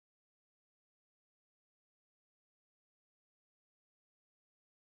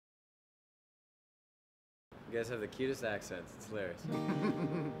You guys have the cutest accents. It's hilarious.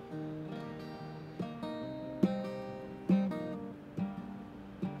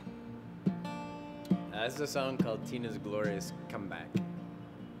 This is a song called Tina's Glorious Comeback.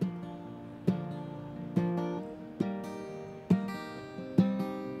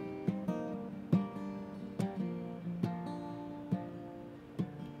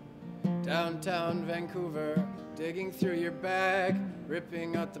 Downtown Vancouver, digging through your bag,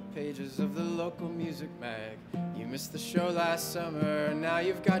 ripping out the pages of the local music mag. You missed the show last summer, now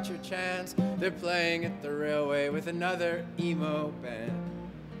you've got your chance. They're playing at the Railway with another emo band.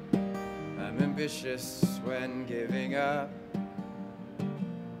 I'm ambitious when giving up,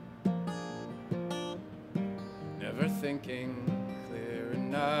 never thinking clear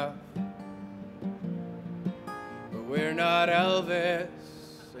enough. But we're not Elvis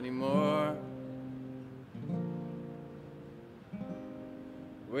anymore.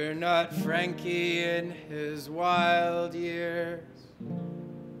 We're not Frankie in his wild years.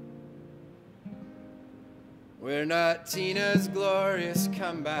 We're not Tina's glorious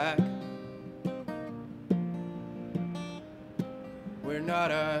comeback. We're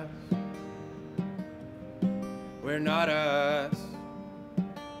not us. We're not us.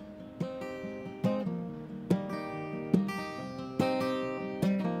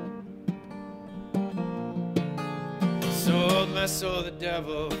 Sold my soul to the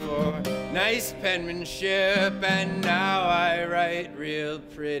devil for nice penmanship, and now I write real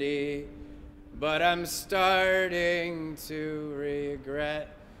pretty. But I'm starting to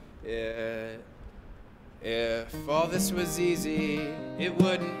regret it. If all this was easy, it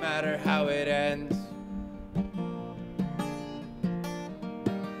wouldn't matter how it ends.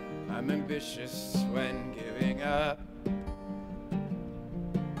 I'm ambitious when giving up,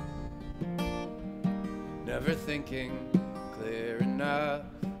 never thinking clear enough.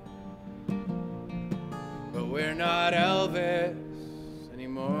 But we're not Elvis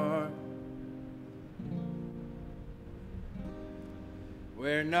anymore.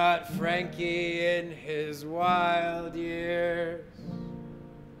 We're not Frankie in his wild years.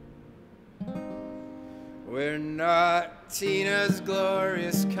 We're not Tina's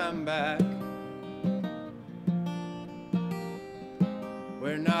glorious comeback.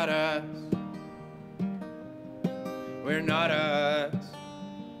 We're not us. We're not us.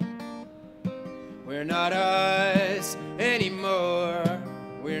 We're not us anymore.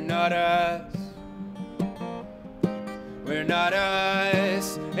 We're not us. We're not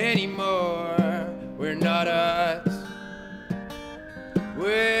us anymore. We're not us.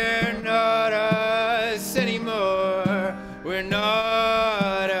 We're not us anymore. We're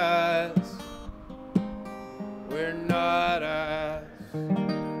not us. We're not us.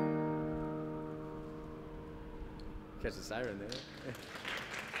 Catch the siren there.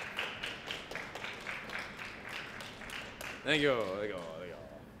 Thank you. Thank you. Thank you.